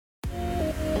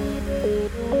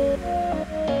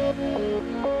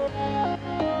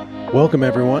Welcome,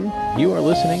 everyone. You are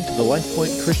listening to the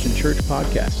LifePoint Christian Church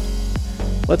podcast.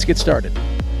 Let's get started.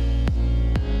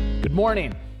 Good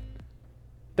morning.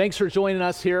 Thanks for joining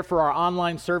us here for our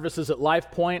online services at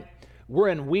LifePoint. We're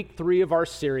in week 3 of our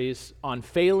series on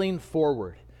failing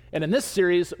forward. And in this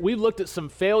series, we've looked at some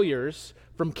failures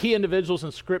from key individuals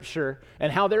in Scripture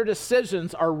and how their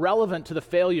decisions are relevant to the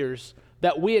failures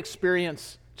that we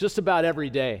experience just about every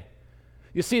day.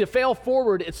 You see, to fail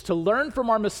forward, it's to learn from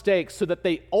our mistakes so that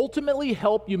they ultimately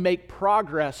help you make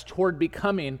progress toward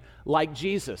becoming like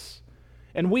Jesus.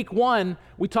 In week 1,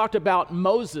 we talked about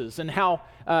Moses and how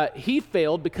he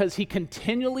failed because he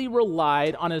continually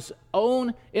relied on his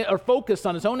own, or focused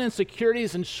on his own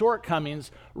insecurities and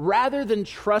shortcomings rather than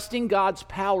trusting God's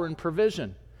power and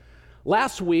provision.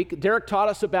 Last week, Derek taught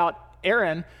us about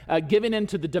Aaron giving in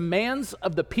to the demands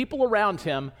of the people around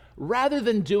him rather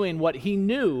than doing what he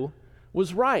knew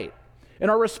was right.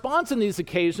 And our response in these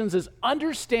occasions is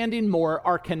understanding more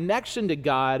our connection to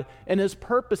God and His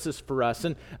purposes for us.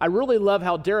 And I really love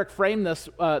how Derek framed this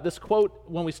quote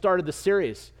when we started the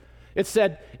series. It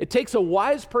said, "It takes a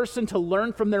wise person to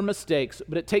learn from their mistakes,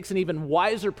 but it takes an even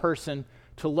wiser person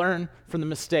to learn from the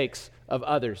mistakes of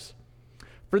others."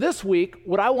 For this week,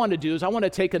 what I want to do is I want to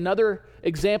take another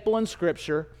example in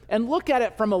Scripture and look at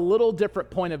it from a little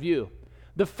different point of view.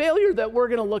 The failure that we're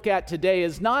going to look at today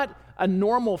is not a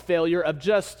normal failure of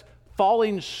just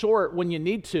falling short when you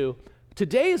need to.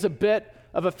 Today is a bit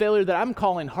of a failure that I'm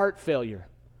calling heart failure.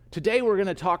 Today we're going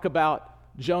to talk about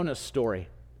Jonah's story.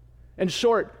 In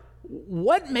short,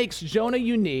 what makes Jonah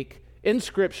unique in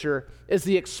Scripture is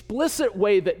the explicit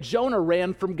way that Jonah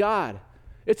ran from God.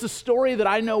 It's a story that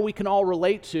I know we can all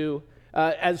relate to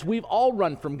as we've all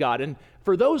run from God. And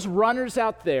for those runners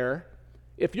out there,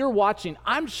 if you're watching,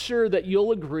 I'm sure that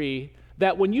you'll agree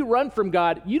that when you run from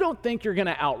God, you don't think you're going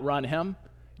to outrun Him.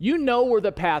 You know where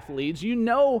the path leads. You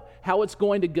know how it's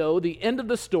going to go, the end of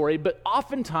the story, but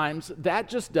oftentimes that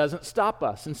just doesn't stop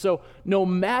us. And so no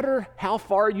matter how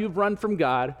far you've run from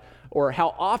God or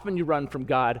how often you run from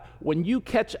God, when He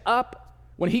catches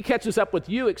up with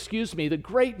you, the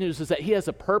great news is that He has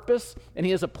a purpose and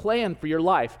He has a plan for your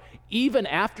life, even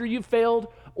after you've failed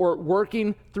or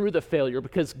working through the failure,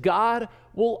 because God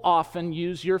will often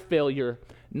use your failure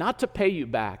not to pay you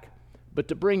back, but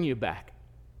to bring you back.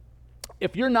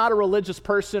 If you're not a religious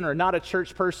person or not a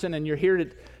church person and you're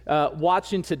here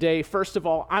watching today, first of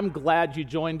all, I'm glad you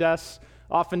joined us.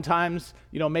 Oftentimes,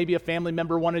 maybe a family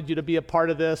member wanted you to be a part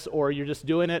of this, or you're just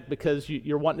doing it because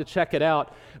you're wanting to check it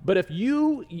out. But if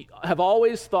you have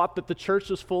always thought that the church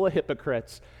was full of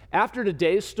hypocrites, after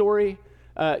today's story,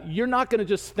 you're not going to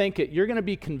just think it, you're going to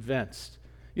be convinced.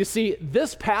 You see,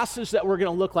 this passage that we're going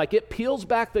to look like, it peels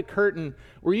back the curtain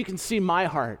where you can see my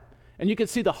heart, and you can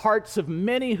see the hearts of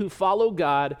many who follow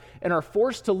God and are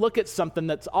forced to look at something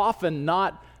that's often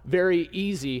not very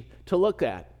easy to look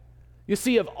at. You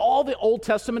see, of all the Old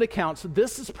Testament accounts,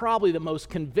 this is probably the most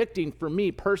convicting for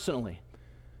me personally.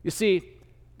 You see,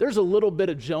 there's a little bit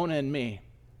of Jonah in me,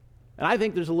 and I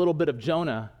think there's a little bit of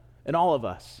Jonah in all of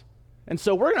us. And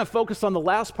so we're going to focus on the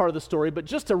last part of the story, but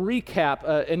just to recap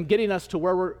and getting us to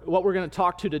what we're going to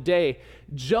talk to today,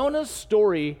 Jonah's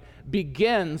story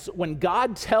begins when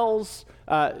God tells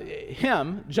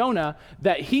Jonah,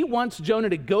 that he wants Jonah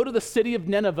to go to the city of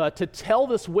Nineveh to tell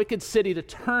this wicked city to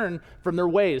turn from their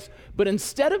ways. But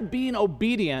instead of being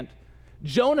obedient,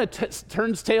 Jonah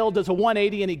turns tail, does a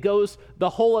 180, and he goes the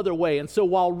whole other way. And so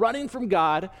while running from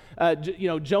God,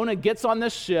 Jonah gets on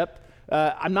this ship.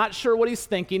 I'm not sure what he's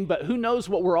thinking, but who knows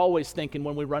what we're always thinking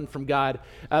when we run from God.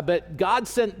 But God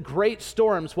sent great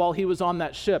storms while he was on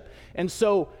that ship. And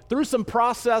so through some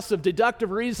process of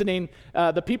deductive reasoning,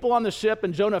 the people on the ship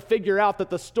and Jonah figure out that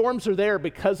the storms are there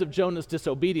because of Jonah's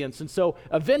disobedience. And so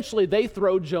eventually they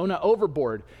throw Jonah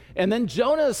overboard. And then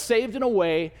Jonah is saved in a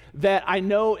way that I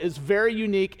know is very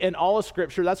unique in all of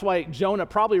Scripture. That's why Jonah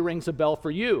probably rings a bell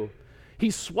for you.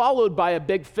 He's swallowed by a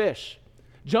big fish.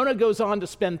 Jonah goes on to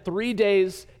spend 3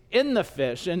 days in the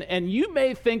fish, and you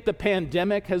may think the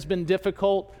pandemic has been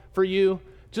difficult for you.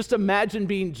 Just imagine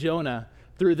being Jonah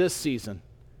through this season.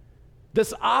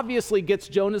 This obviously gets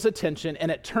Jonah's attention, and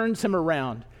it turns him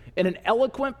around. In an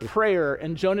eloquent prayer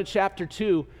in Jonah chapter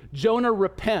 2, Jonah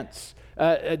repents.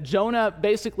 Jonah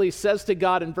basically says to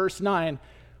God in verse 9,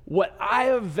 "What I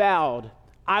have vowed,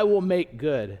 I will make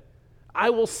good.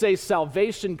 I will say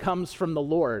salvation comes from the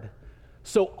Lord."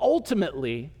 So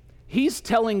ultimately, he's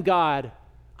telling God,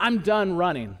 I'm done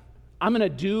running. I'm going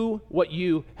to do what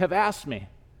you have asked me.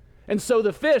 And so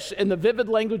the fish, in the vivid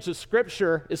language of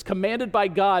Scripture, is commanded by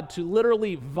God to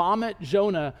literally vomit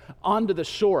Jonah onto the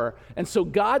shore. And so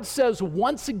God says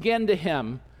once again to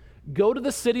him, Go to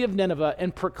the city of Nineveh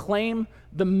and proclaim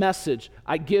the message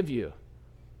I give you.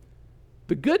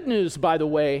 The good news, by the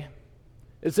way,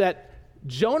 is that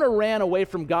Jonah ran away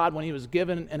from God when he was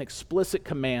given an explicit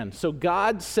command. So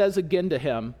God says again to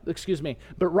him,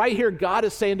 but right here God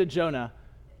is saying to Jonah,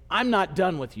 I'm not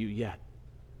done with you yet.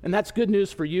 And that's good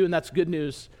news for you, and that's good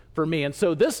news for me. And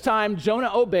so this time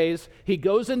Jonah obeys. He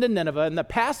goes into Nineveh, and the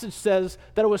passage says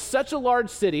that it was such a large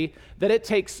city that it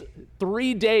takes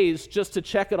 3 days just to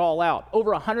check it all out.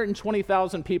 Over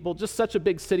 120,000 people, just such a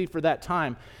big city for that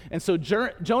time. And so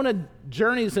Jonah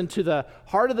journeys into the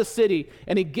heart of the city,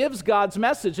 and he gives God's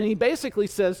message, and he basically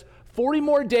says, 40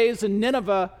 more days and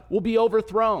Nineveh will be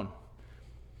overthrown.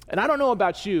 And I don't know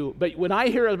about you, but when I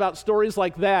hear about stories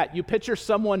like that, you picture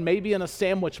someone maybe in a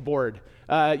sandwich board,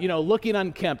 looking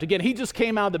unkempt. Again, he just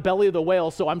came out of the belly of the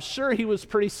whale, so I'm sure he was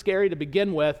pretty scary to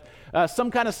begin with.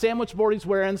 Some kind of sandwich board he's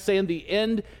wearing, saying the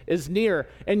end is near.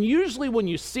 And usually when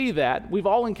you see that, we've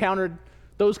all encountered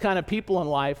those kind of people in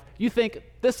life, you think,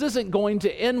 this isn't going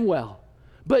to end well.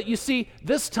 But you see,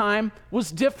 this time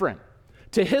was different.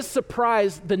 To his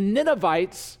surprise, the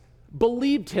Ninevites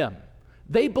believed him.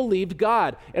 They believed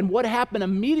God. And what happened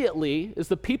immediately is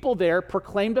the people there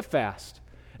proclaimed a fast.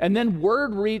 And then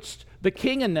word reached the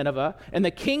king in Nineveh, and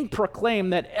the king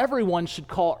proclaimed that everyone should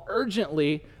call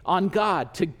urgently on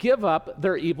God to give up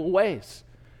their evil ways.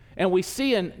 And we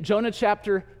see in Jonah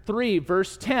chapter 3,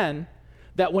 verse 10,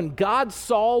 that when God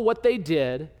saw what they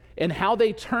did and how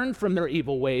they turned from their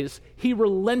evil ways, he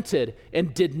relented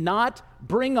and did not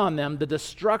bring on them the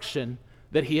destruction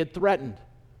that he had threatened.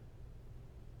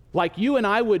 Like you and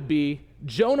I would be,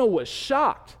 Jonah was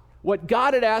shocked. What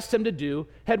God had asked him to do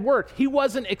had worked. He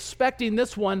wasn't expecting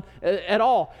this one at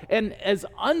all. And as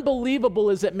unbelievable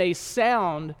as it may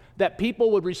sound that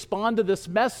people would respond to this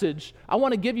message, I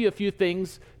want to give you a few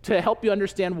things to help you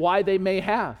understand why they may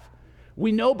have.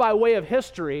 We know by way of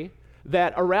history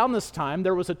that around this time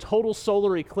there was a total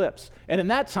solar eclipse. And in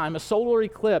that time, a solar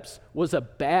eclipse was a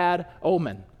bad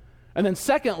omen. And then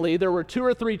secondly, there were 2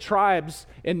 or 3 tribes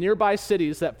in nearby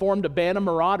cities that formed a band of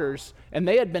marauders, and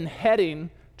they had been heading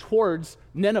towards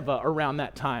Nineveh around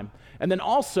that time. And then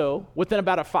also, within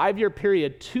about a 5-year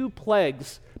period, 2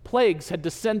 plagues had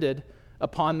descended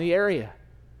upon the area.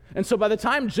 And so by the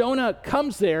time Jonah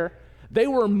comes there, they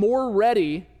were more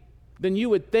ready than you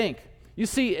would think. You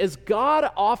see, as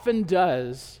God often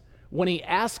does when he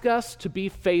asks us to be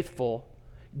faithful,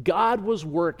 God was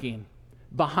working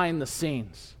behind the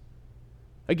scenes.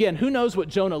 Again, who knows what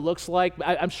Jonah looks like?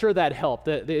 I'm sure that helped.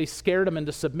 They scared him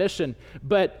into submission.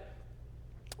 But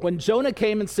when Jonah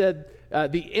came and said,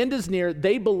 the end is near,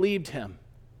 they believed him.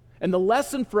 And the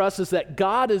lesson for us is that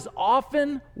God is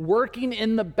often working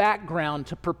in the background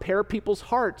to prepare people's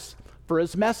hearts for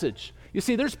his message. You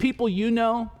see, there's people you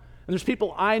know, and there's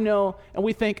people I know, and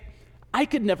we think, I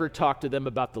could never talk to them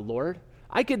about the Lord.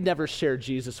 I could never share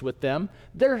Jesus with them.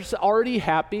 They're already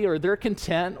happy, or they're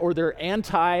content, or they're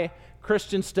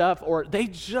anti-Christian stuff, or they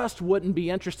just wouldn't be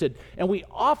interested. And we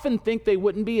often think they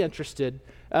wouldn't be interested,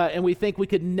 and we think we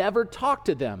could never talk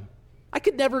to them. I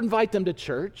could never invite them to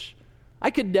church. I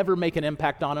could never make an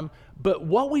impact on them. But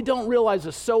what we don't realize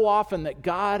is so often that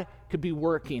God could be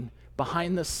working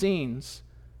behind the scenes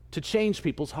to change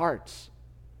people's hearts.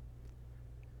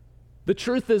 The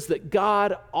truth is that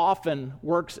God often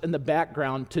works in the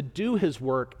background to do his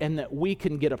work, and that we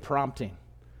can get a prompting.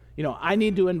 I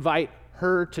need to invite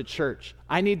her to church.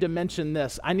 I need to mention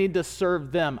this. I need to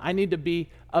serve them. I need to be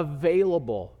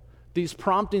available. These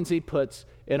promptings he puts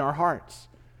in our hearts.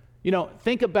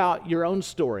 Think about your own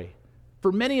story.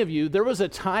 For many of you, there was a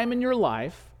time in your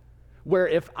life where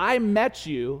if I met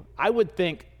you, I would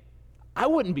think, I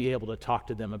wouldn't be able to talk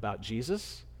to them about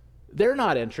Jesus. They're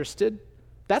not interested.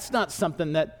 That's not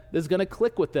something that is going to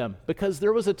click with them, because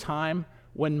there was a time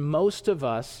when most of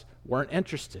us weren't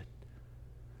interested.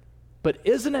 But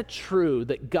isn't it true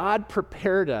that God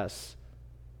prepared us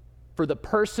for the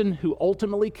person who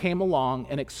ultimately came along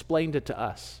and explained it to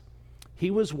us? He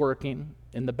was working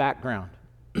in the background.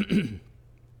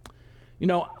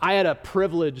 I had a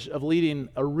privilege of leading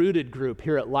a Rooted group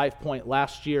here at LifePoint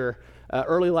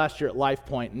early last year at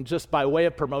LifePoint. And just by way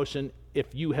of promotion,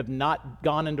 if you have not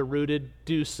gone into Rooted,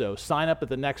 do so. Sign up at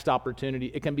the next opportunity.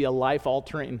 It can be a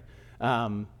life-altering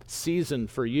season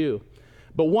for you.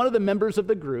 But one of the members of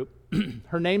the group,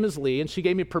 her name is Lee, and she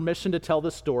gave me permission to tell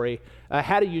this story,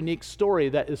 had a unique story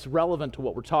that is relevant to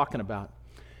what we're talking about.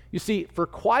 You see, for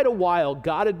quite a while,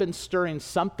 God had been stirring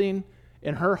something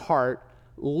in her heart,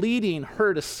 leading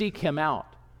her to seek him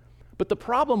out. But the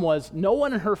problem was, no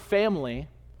one in her family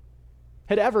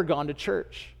had ever gone to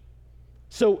church.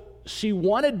 So she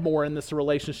wanted more in this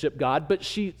relationship, God, but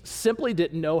she simply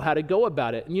didn't know how to go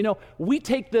about it. And we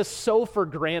take this so for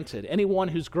granted. Anyone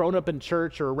who's grown up in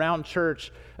church or around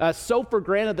church, so for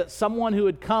granted that someone who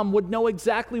had come would know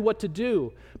exactly what to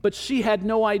do. But she had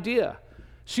no idea.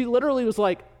 She literally was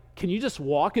like, can you just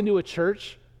walk into a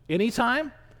church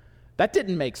anytime? That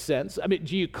didn't make sense. I mean,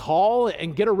 do you call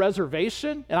and get a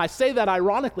reservation? And I say that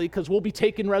ironically because we'll be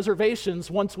taking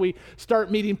reservations once we start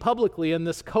meeting publicly in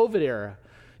this COVID era.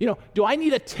 Do I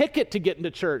need a ticket to get into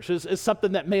church is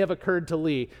something that may have occurred to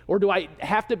Lee. Or do I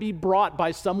have to be brought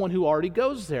by someone who already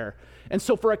goes there? And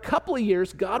so for a couple of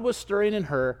years, God was stirring in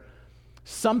her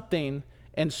something,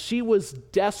 and she was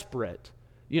desperate,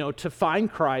 to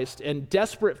find Christ and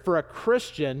desperate for a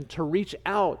Christian to reach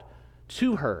out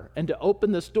to her and to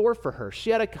open this door for her.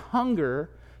 She had a hunger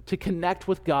to connect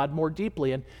with God more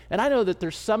deeply. And I know that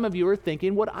there's some of you who are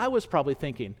thinking what I was probably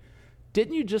thinking.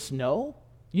 Didn't you just know?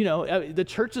 The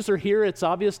churches are here. It's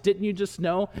obvious. Didn't you just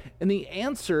know? And the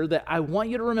answer that I want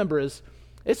you to remember is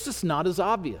it's just not as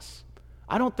obvious.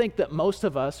 I don't think that most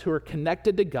of us who are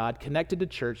connected to God, connected to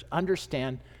church,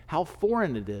 understand how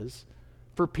foreign it is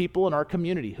for people in our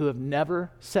community who have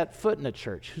never set foot in a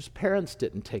church, whose parents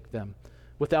didn't take them,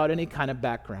 without any kind of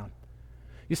background.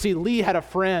 You see, Lee had a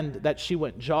friend that she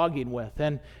went jogging with,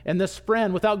 and this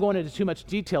friend, without going into too much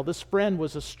detail, this friend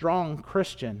was a strong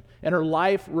Christian, and her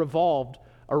life revolved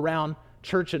around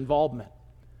church involvement.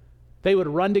 They would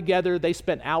run together, they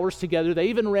spent hours together, they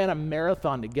even ran a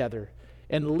marathon together,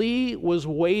 and Lee was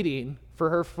waiting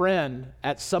for her friend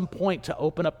at some point to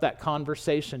open up that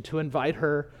conversation, to invite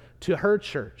her to her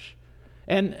church.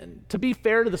 And to be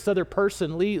fair to this other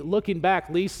person, looking back,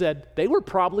 Lee said, they were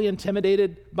probably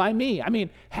intimidated by me. I mean,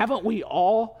 haven't we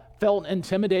all felt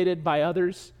intimidated by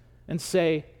others and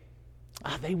say,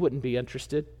 they wouldn't be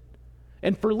interested?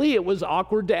 And for Lee, it was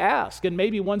awkward to ask. And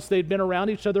maybe once they'd been around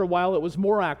each other a while, it was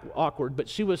more awkward. But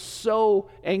she was so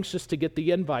anxious to get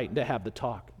the invite and to have the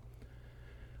talk.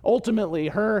 Ultimately,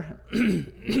 her,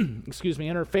 and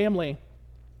her family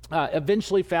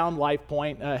eventually found Life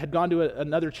Point, had gone to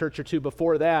another church or two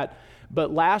before that, but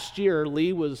last year,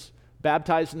 Lee was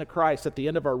baptized into Christ at the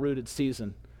end of our Rooted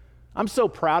season. I'm so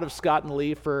proud of Scott and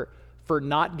Lee for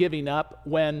not giving up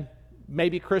when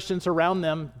maybe Christians around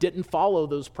them didn't follow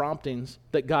those promptings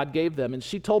that God gave them. And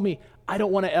she told me, I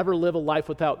don't want to ever live a life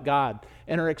without God.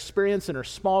 And her experience in her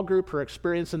small group, her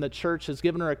experience in the church has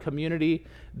given her a community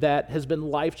that has been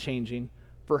life-changing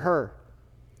for her.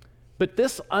 But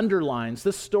this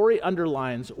story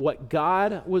underlines what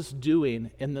God was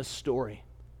doing in this story.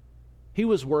 He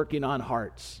was working on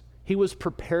hearts. He was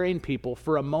preparing people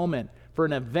for a moment, for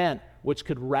an event which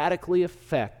could radically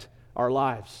affect our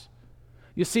lives.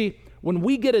 You see, when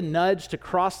we get a nudge to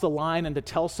cross the line and to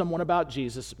tell someone about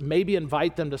Jesus, maybe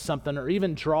invite them to something or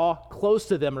even draw close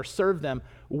to them or serve them,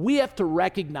 we have to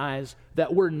recognize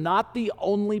that we're not the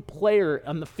only player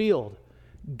on the field.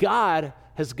 God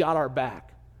has got our back.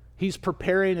 He's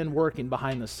preparing and working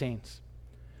behind the scenes.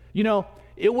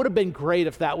 It would have been great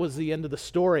if that was the end of the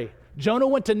story. Jonah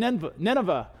went to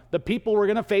Nineveh. The people were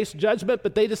going to face judgment,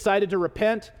 but they decided to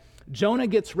repent. Jonah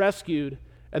gets rescued,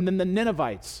 and then the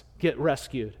Ninevites get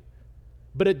rescued.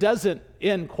 But it doesn't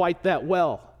end quite that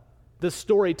well. This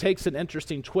story takes an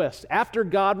interesting twist. After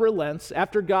God relents,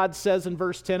 after God says in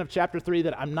verse 10 of chapter 3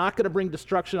 that I'm not going to bring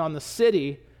destruction on the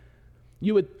city,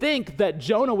 you would think that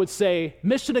Jonah would say,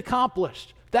 mission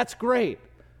accomplished. That's great.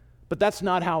 But that's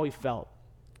not how he felt.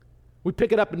 We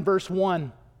pick it up in verse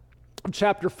 1 of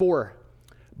chapter 4.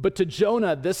 But to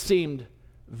Jonah, this seemed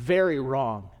very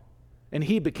wrong, and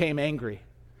he became angry.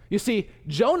 You see,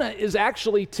 Jonah is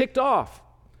actually ticked off.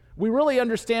 We really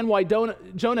understand why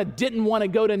Jonah didn't want to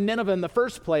go to Nineveh in the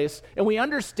first place, and we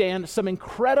understand some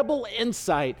incredible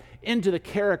insight into the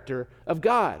character of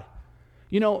God.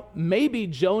 Maybe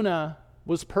Jonah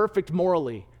was perfect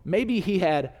morally. Maybe he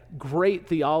had great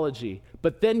theology,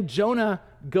 but then Jonah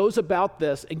goes about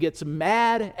this and gets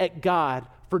mad at God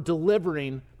for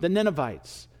delivering the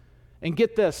Ninevites. And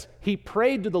get this, he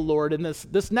prayed to the Lord, and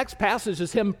this next passage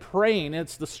is him praying.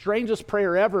 It's the strangest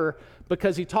prayer ever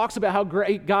because he talks about how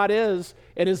great God is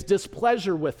and his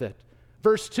displeasure with it.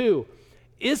 Verse 2,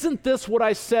 isn't this what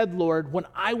I said, Lord, when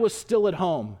I was still at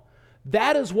home?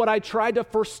 That is what I tried to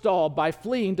forestall by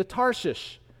fleeing to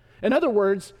Tarshish. In other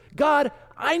words, God,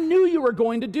 I knew you were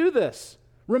going to do this.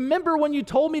 Remember when you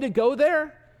told me to go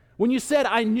there? When you said,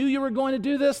 I knew you were going to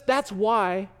do this? That's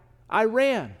why I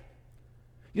ran.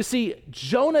 You see,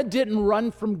 Jonah didn't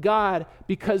run from God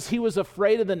because he was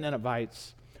afraid of the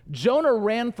Ninevites. Jonah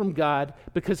ran from God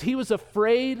because he was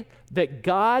afraid that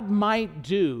God might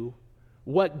do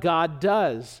what God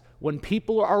does when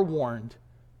people are warned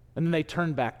And then they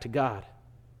turned back to God.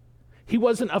 He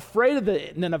wasn't afraid of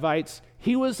the Ninevites.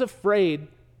 He was afraid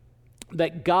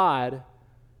that God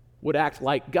would act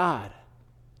like God.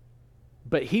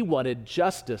 But he wanted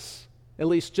justice, at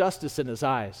least justice in his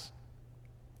eyes.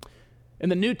 In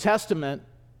the New Testament,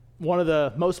 one of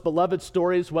the most beloved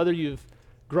stories, whether you've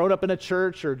grown up in a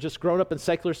church or just grown up in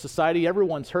secular society,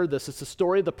 everyone's heard this. It's the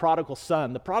story of the prodigal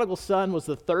son. The prodigal son was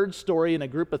the third story in a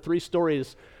group of 3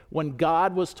 stories when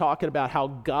God was talking about how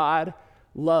God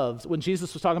loves, when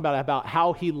Jesus was talking about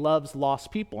how he loves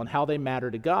lost people and how they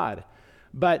matter to God.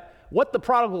 But what the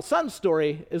prodigal son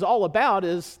story is all about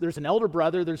is there's an elder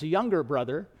brother, there's a younger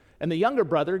brother, and the younger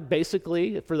brother,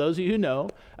 basically, for those of you who know,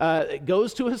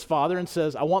 goes to his father and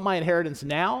says, I want my inheritance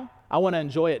now, I want to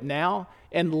enjoy it now.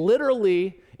 And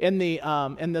literally in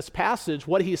this passage,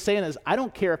 what he's saying is, I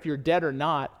don't care if you're dead or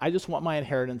not, I just want my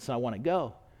inheritance and I want to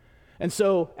go. And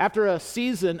so after a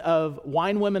season of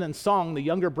wine, women, and song, the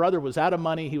younger brother was out of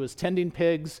money, he was tending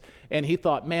pigs, and he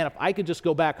thought, man, if I could just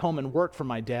go back home and work for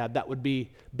my dad, that would be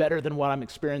better than what I'm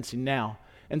experiencing now.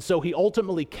 And so he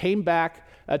ultimately came back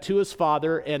to his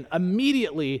father, and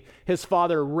immediately his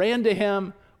father ran to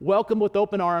him, welcomed with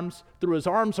open arms, threw his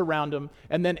arms around him,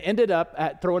 and then ended up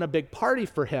at throwing a big party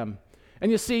for him.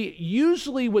 And you see,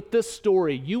 usually with this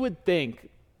story, you would think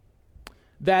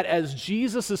that as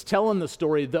Jesus is telling the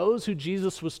story, those who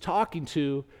Jesus was talking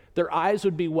to, their eyes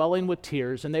would be welling with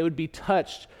tears, and they would be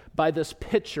touched by this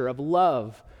picture of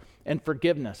love and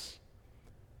forgiveness.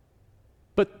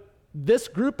 But this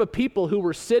group of people who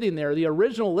were sitting there, the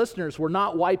original listeners, were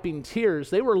not wiping tears.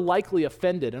 They were likely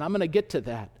offended, and I'm going to get to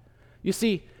that. You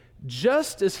see,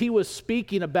 just as much as he was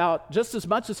speaking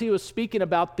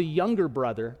about the younger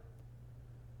brother,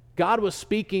 God was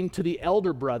speaking to the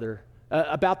elder brother,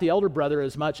 about the elder brother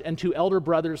as much, and to elder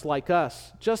brothers like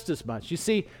us just as much. You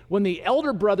see, when the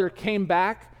elder brother came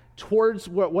back towards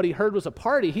what he heard was a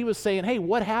party, he was saying, hey,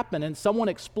 what happened? And someone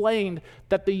explained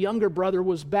that the younger brother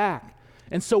was back.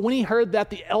 And so when he heard that,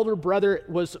 the elder brother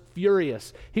was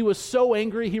furious. He was so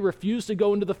angry, he refused to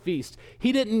go into the feast.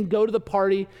 He didn't go to the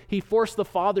party. He forced the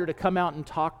father to come out and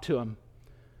talk to him.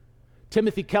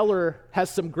 Timothy Keller has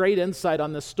some great insight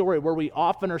on this story where we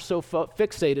often are so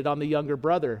fixated on the younger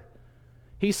brother.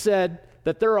 He said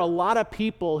that there are a lot of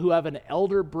people who have an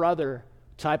elder brother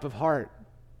type of heart.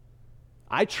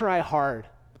 I try hard.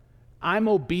 I'm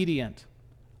obedient.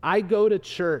 I go to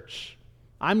church.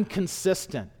 I'm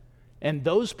consistent. And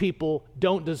those people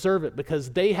don't deserve it because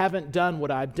they haven't done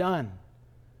what I've done.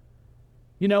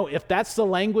 You know, if that's the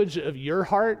language of your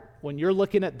heart when you're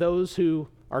looking at those who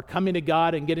are coming to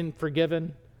God and getting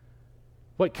forgiven,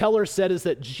 what Keller said is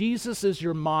that Jesus is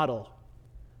your model,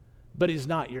 but he's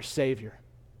not your Savior.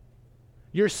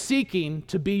 You're seeking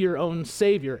to be your own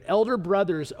Savior. Elder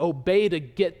brothers obey to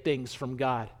get things from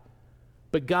God,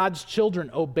 but God's children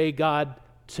obey God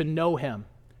to know him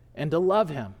and to love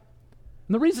him.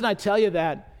 And the reason I tell you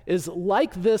that is,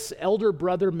 like this elder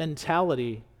brother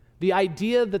mentality, the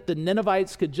idea that the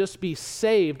Ninevites could just be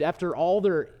saved after all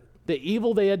the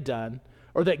evil they had done,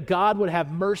 or that God would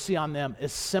have mercy on them,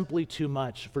 is simply too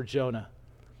much for Jonah.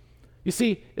 You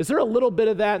see, is there a little bit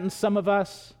of that in some of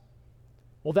us?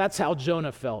 Well, that's how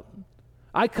Jonah felt.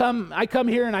 I come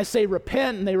here and I say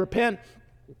repent, and they repent.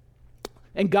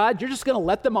 And God, you're just going to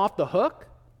let them off the hook?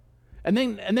 And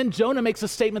then Jonah makes a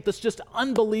statement that's just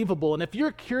unbelievable. And if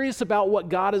you're curious about what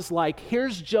God is like,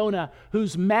 here's Jonah,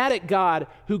 who's mad at God,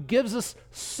 who gives us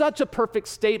such a perfect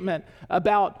statement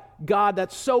about God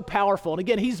that's so powerful. And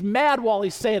again, he's mad while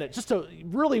he's saying it. Just a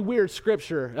really weird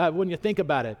scripture when you think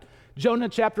about it. Jonah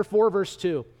chapter 4, verse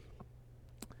 2.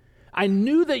 I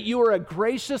knew that you are a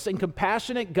gracious and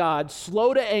compassionate God,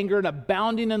 slow to anger and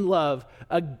abounding in love,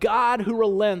 a God who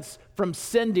relents from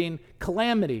sending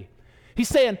calamity. He's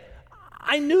saying,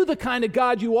 I knew the kind of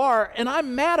God you are, and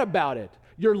I'm mad about it.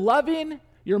 You're loving,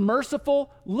 you're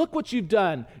merciful. Look what you've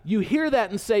done. You hear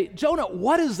that and say, Jonah,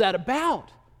 what is that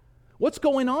about? What's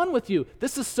going on with you?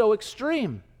 This is so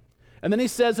extreme. And then he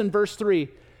says in verse 3,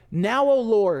 now, O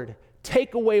Lord,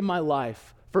 take away my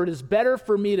life, for it is better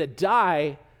for me to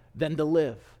die than to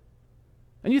live.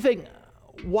 And you think,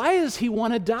 why does he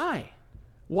want to die?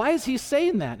 Why is he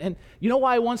saying that? And you know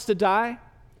why he wants to die?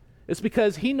 It's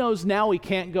because he knows now he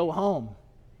can't go home.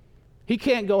 He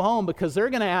can't go home because they're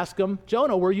going to ask him,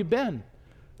 Jonah, where you been?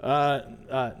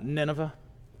 Nineveh.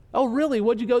 Oh, really?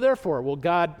 What'd you go there for? Well,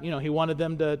 God, he wanted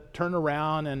them to turn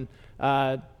around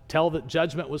and tell that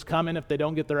judgment was coming if they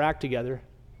don't get their act together.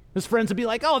 His friends would be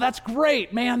like, oh, that's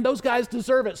great, man. Those guys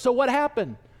deserve it. So what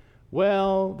happened?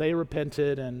 Well, they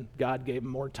repented and God gave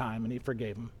them more time and he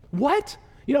forgave them. What?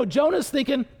 Jonah's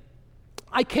thinking,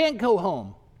 I can't go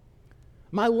home.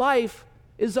 My life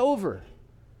is over.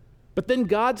 But then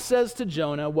God says to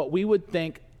Jonah what we would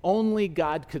think only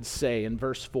God could say in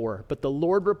verse 4. But the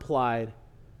Lord replied,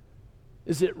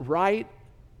 "Is it right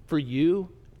for you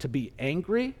to be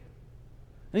angry?"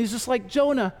 And he's just like,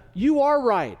 Jonah, you are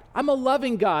right. I'm a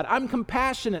loving God. I'm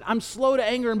compassionate. I'm slow to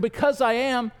anger. And because I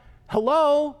am,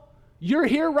 hello, you're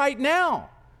here right now.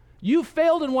 You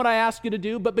failed in what I asked you to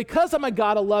do, but because I'm a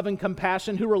God of love and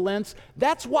compassion who relents,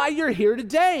 that's why you're here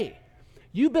today.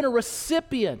 You've been a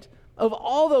recipient of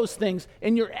all those things,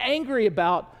 and you're angry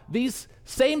about these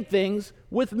same things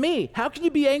with me. How can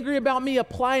you be angry about me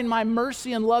applying my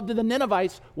mercy and love to the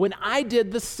Ninevites when I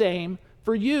did the same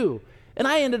for you? And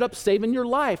I ended up saving your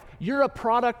life. You're a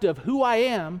product of who I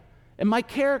am and my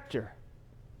character.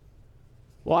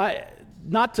 Well,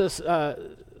 not to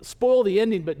spoil the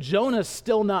ending, but Jonah's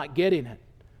still not getting it.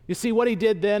 You see, what he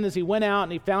did then is he went out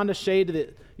and he found a shade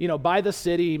that, by the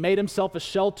city. He made himself a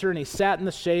shelter and he sat in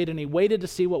the shade and he waited to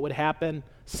see what would happen,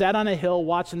 sat on a hill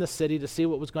watching the city to see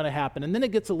what was going to happen. And then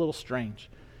it gets a little strange.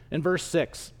 In verse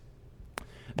 6,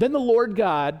 then the Lord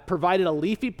God provided a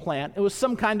leafy plant. It was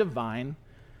some kind of vine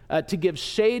to give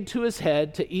shade to his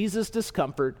head, to ease his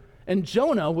discomfort. And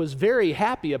Jonah was very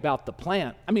happy about the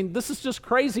plant. I mean, this is just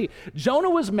crazy. Jonah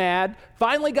was mad,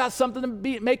 finally got something to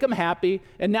make him happy,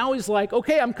 and now he's like,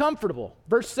 okay, I'm comfortable.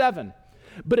 Verse 7,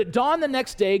 but at dawn the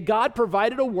next day, God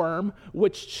provided a worm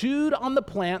which chewed on the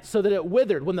plant so that it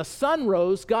withered. When the sun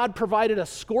rose, God provided a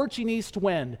scorching east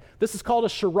wind. This is called a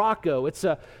sirocco. It's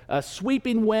a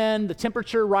sweeping wind. The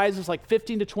temperature rises like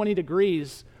 15 to 20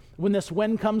 degrees when this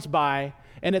wind comes by,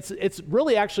 and it's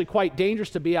really actually quite dangerous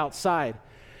to be outside.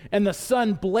 And the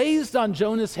sun blazed on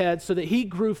Jonah's head so that he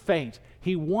grew faint.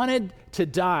 He wanted to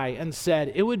die and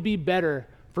said, it would be better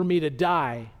for me to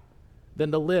die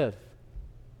than to live.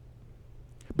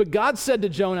 But God said to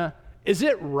Jonah, is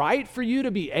it right for you to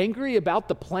be angry about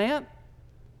the plant?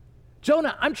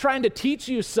 Jonah, I'm trying to teach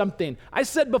you something. I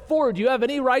said before, do you have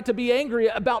any right to be angry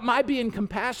about my being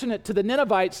compassionate to the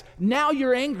Ninevites? Now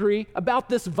you're angry about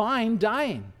this vine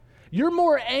dying. You're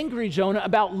more angry, Jonah,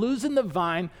 about losing the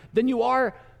vine than you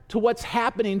are to what's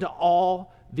happening to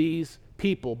all these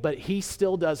people. But he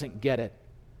still doesn't get it.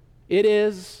 It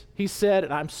is, he said,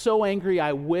 and I'm so angry,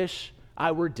 I wish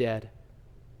I were dead.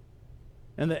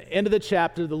 And the end of the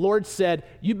chapter, the Lord said,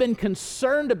 you've been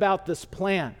concerned about this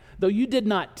plant, though you did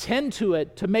not tend to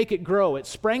it to make it grow. It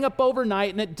sprang up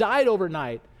overnight and it died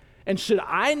overnight. And should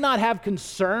I not have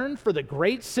concern for the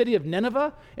great city of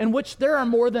Nineveh, in which there are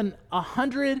more than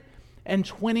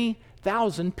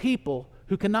 120,000 people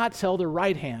who cannot tell their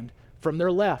right hand from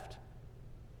their left?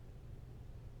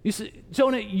 You see,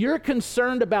 Jonah, you're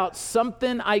concerned about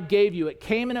something I gave you. It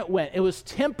came and it went. It was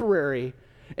temporary,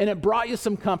 and it brought you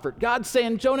some comfort. God's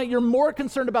saying, Jonah, you're more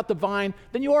concerned about the vine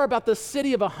than you are about the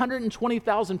city of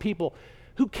 120,000 people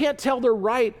who can't tell their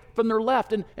right from their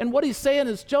left. And what he's saying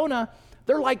is, Jonah,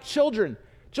 they're like children.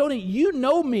 Jonah, you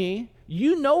know me.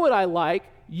 You know what I like.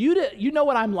 You know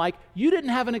what I'm like. You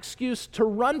didn't have an excuse to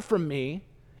run from me,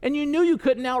 and you knew you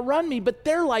couldn't outrun me, but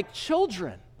they're like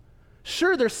children.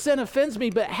 Sure, their sin offends me,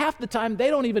 but half the time they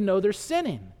don't even know they're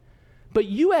sinning. But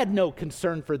you had no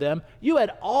concern for them. You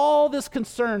had all this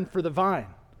concern for the vine.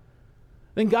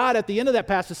 Then God, at the end of that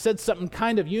passage, said something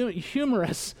kind of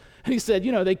humorous. And he said,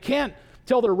 they can't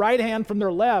tell their right hand from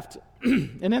their left.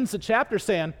 And ends the chapter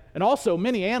saying, and also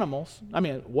many animals. I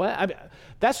mean, what?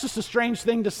 That's just a strange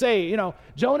thing to say.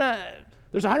 Jonah,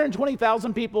 there's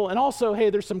 120,000 people, and also, hey,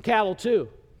 there's some cattle too.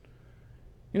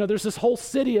 There's this whole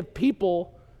city of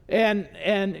people,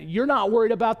 and you're not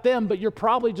worried about them, but you're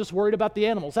probably just worried about the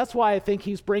animals. That's why I think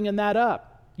he's bringing that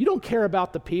up. You don't care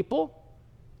about the people.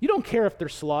 You don't care if they're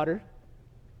slaughtered.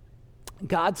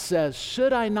 God says,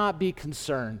 should I not be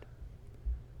concerned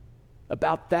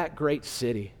about that great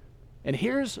city? And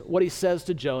here's what he says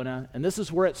to Jonah, and this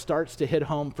is where it starts to hit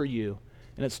home for you,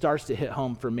 and it starts to hit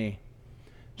home for me.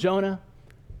 Jonah,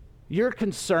 you're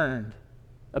concerned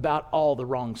about all the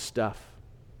wrong stuff.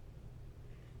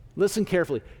 Listen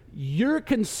carefully. You're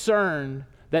concerned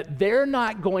that they're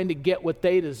not going to get what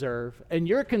they deserve, and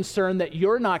you're concerned that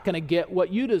you're not going to get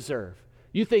what you deserve.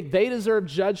 You think they deserve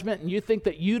judgment, and you think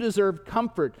that you deserve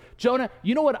comfort. Jonah,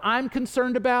 you know what I'm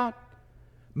concerned about?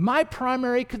 My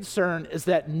primary concern is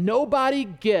that nobody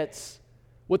gets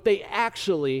what they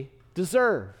actually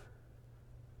deserve.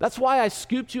 That's why I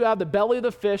scooped you out of the belly of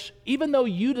the fish, even though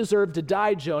you deserve to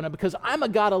die, Jonah, because I'm a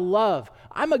God of love.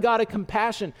 I'm a God of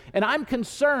compassion, and I'm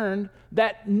concerned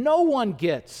that no one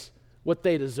gets what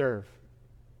they deserve.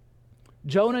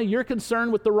 Jonah, you're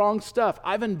concerned with the wrong stuff.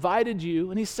 I've invited you,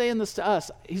 and he's saying this to us.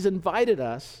 He's invited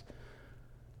us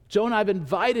Jonah, I've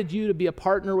invited you to be a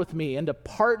partner with me and to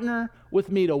partner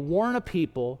with me to warn a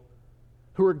people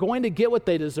who are going to get what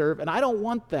they deserve, and I don't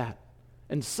want that.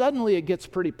 And suddenly it gets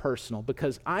pretty personal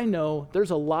because I know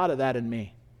there's a lot of that in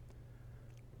me.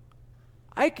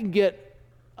 I can get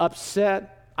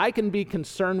upset, I can be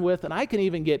concerned with, and I can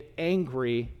even get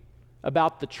angry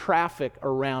about the traffic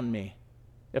around me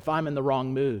if I'm in the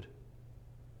wrong mood.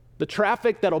 The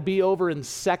traffic that'll be over in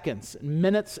seconds,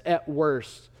 minutes at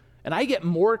worst. And I get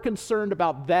more concerned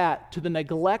about that to the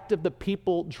neglect of the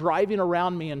people driving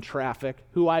around me in traffic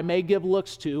who I may give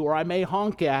looks to or I may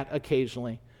honk at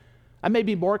occasionally. I may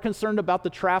be more concerned about the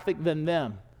traffic than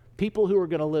them, people who are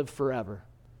going to live forever,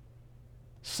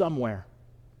 somewhere.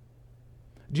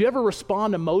 Do you ever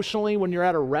respond emotionally when you're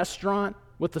at a restaurant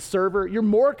with the server? You're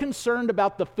more concerned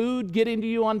about the food getting to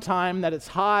you on time, that it's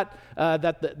hot,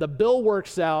 that the bill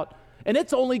works out, and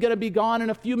it's only going to be gone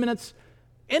in a few minutes.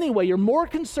 Anyway, you're more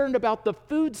concerned about the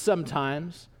food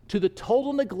sometimes to the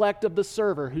total neglect of the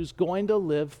server who's going to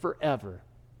live forever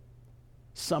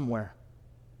somewhere.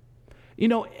 You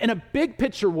know, in a big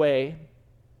picture way,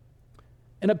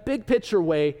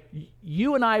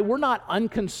 you and I, we're not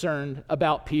unconcerned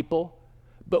about people,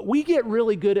 but we get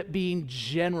really good at being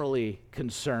generally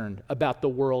concerned about the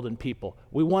world and people.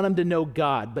 We want them to know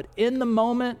God, but in the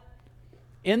moment,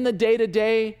 in the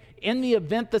day-to-day, in the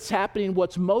event that's happening,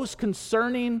 what's most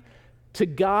concerning to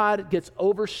God gets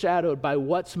overshadowed by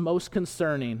what's most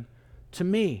concerning to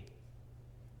me.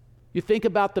 You think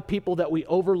about the people that we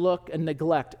overlook and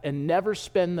neglect and never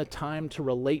spend the time to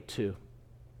relate to,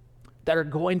 that are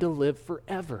going to live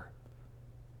forever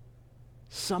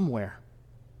somewhere.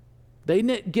 They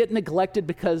get neglected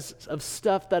because of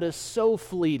stuff that is so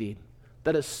fleeting,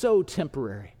 that is so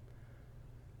temporary.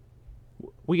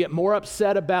 We get more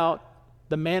upset about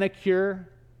the manicure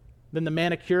than the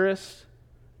manicurist,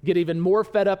 get even more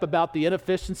fed up about the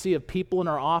inefficiency of people in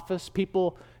our office,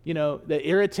 people, that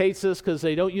irritates us because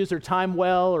they don't use their time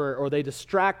well or they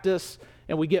distract us,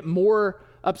 and we get more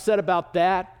upset about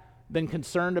that than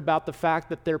concerned about the fact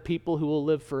that they're people who will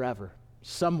live forever,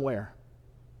 somewhere.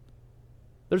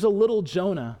 There's a little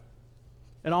Jonah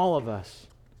in all of us.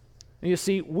 And you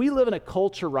see, we live in a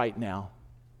culture right now.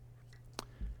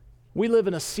 We live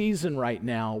in a season right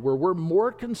now where we're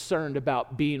more concerned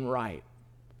about being right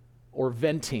or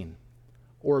venting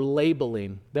or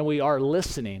labeling than we are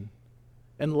listening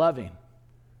and loving.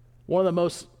 One of the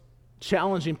most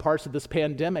challenging parts of this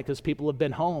pandemic as people have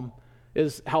been home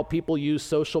is how people use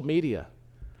social media.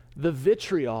 The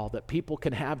vitriol that people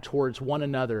can have towards one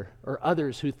another or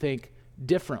others who think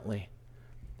differently.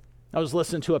 I was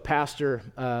listening to a pastor,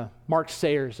 Mark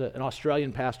Sayers, an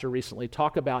Australian pastor recently,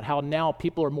 talk about how now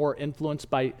people are more influenced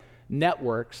by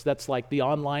networks, that's like the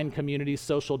online community,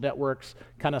 social networks,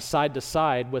 kind of side to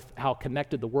side with how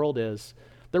connected the world is.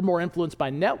 They're more influenced by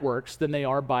networks than they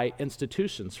are by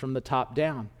institutions from the top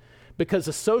down. Because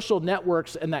the social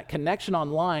networks and that connection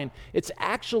online, it's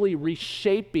actually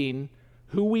reshaping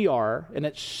who we are, and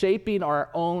it's shaping our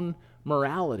own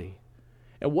morality.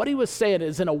 And what he was saying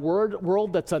is in a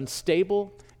world that's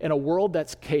unstable, in a world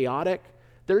that's chaotic,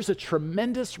 there's a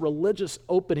tremendous religious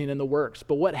opening in the works.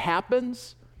 But what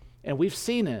happens, and we've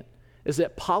seen it, is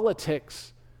that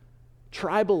politics,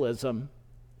 tribalism,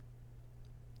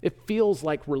 it feels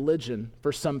like religion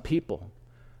for some people.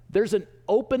 There's an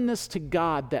openness to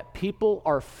God that people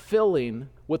are filling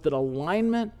with an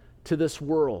alignment to this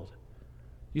world.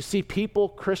 You see people,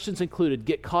 Christians included,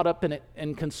 get caught up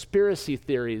in conspiracy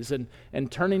theories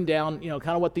and turning down,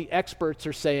 kind of what the experts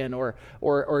are saying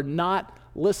or not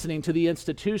listening to the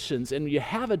institutions. And you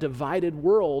have a divided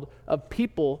world of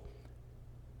people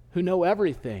who know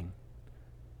everything.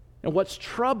 And what's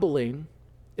troubling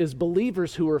is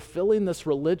believers who are filling this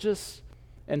religious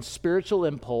and spiritual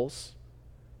impulse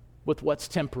with what's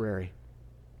temporary.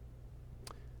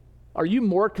 Are you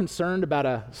more concerned about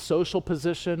a social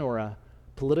position or a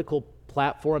political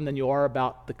platform than you are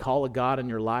about the call of God in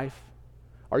your life?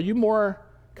 Are you more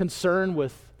concerned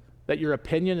with that your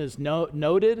opinion is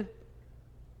noted,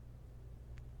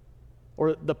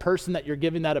 or the person that you're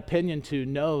giving that opinion to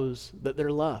knows that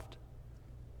they're loved?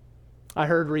 I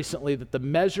heard recently that the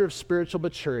measure of spiritual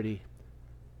maturity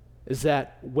is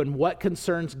that when what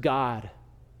concerns God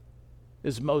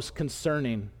is most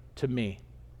concerning to me,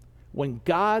 when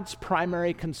God's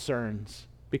primary concerns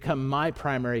become my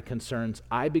primary concerns,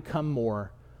 I become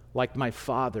more like my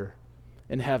Father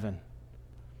in heaven.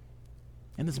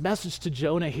 And his message to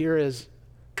Jonah here is,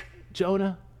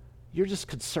 Jonah, you're just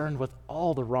concerned with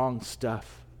all the wrong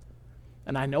stuff.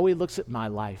 And I know he looks at my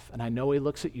life, and I know he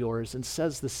looks at yours and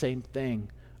says the same thing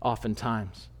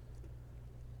oftentimes.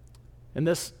 And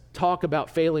this talk about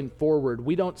failing forward,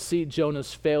 we don't see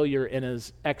Jonah's failure in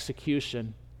his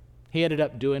execution. He ended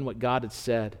up doing what God had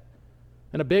said.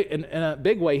 In a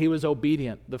big way, he was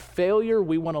obedient. The failure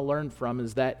we want to learn from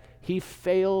is that he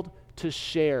failed to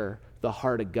share the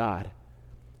heart of God.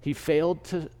 He failed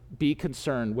to be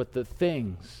concerned with the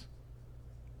things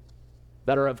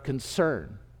that are of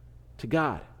concern to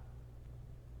God.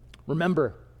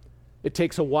 Remember, it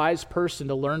takes a wise person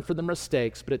to learn from their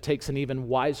mistakes, but it takes an even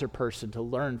wiser person to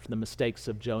learn from the mistakes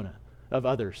of Jonah, of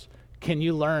others. Can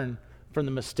you learn from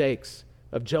the mistakes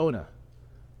of Jonah?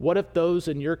 What if those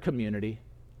in your community,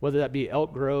 whether that be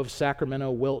Elk Grove, Sacramento,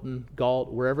 Wilton,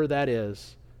 Galt, wherever that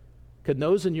is, could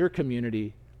those in your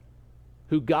community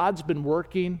who God's been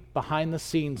working behind the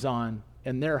scenes on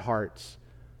in their hearts,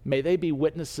 may they be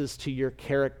witnesses to your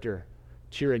character,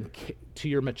 to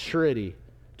your maturity,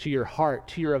 to your heart,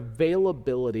 to your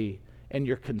availability, and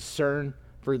your concern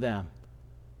for them.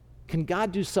 Can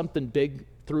God do something big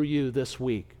through you this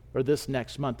week or this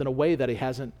next month in a way that he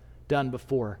hasn't done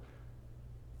before?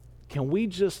 Can we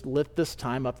just lift this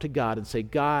time up to God and say,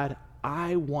 God,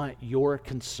 I want your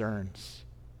concerns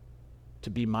to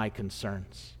be my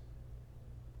concerns.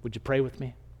 Would you pray with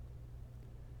me?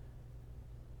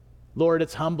 Lord,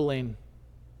 it's humbling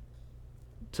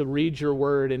to read your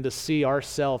word and to see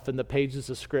ourselves in the pages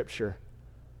of Scripture.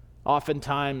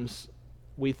 Oftentimes,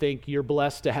 we think you're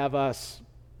blessed to have us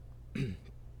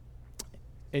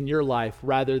in your life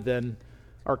rather than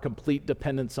our complete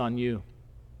dependence on you.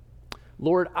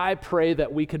 Lord, I pray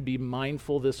that we could be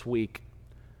mindful this week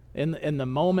in the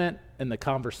moment, in the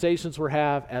conversations we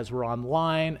have, as we're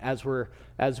online, as we're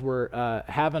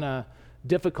having a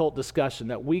difficult discussion,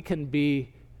 that we can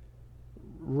be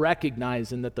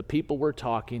recognizing that the people we're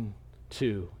talking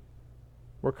to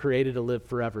were created to live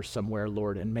forever somewhere,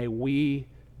 Lord, and may we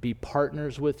be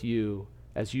partners with you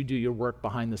as you do your work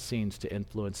behind the scenes to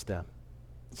influence them.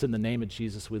 It's in the name of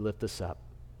Jesus we lift this up.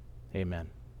 Amen.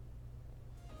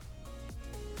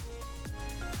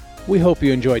 We hope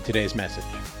you enjoyed today's message.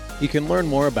 You can learn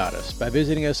more about us by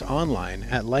visiting us online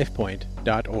at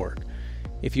lifepoint.org.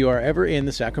 If you are ever in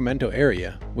the Sacramento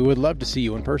area, we would love to see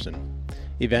you in person.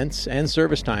 Events and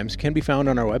service times can be found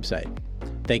on our website.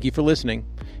 Thank you for listening,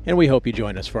 and we hope you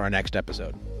join us for our next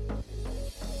episode.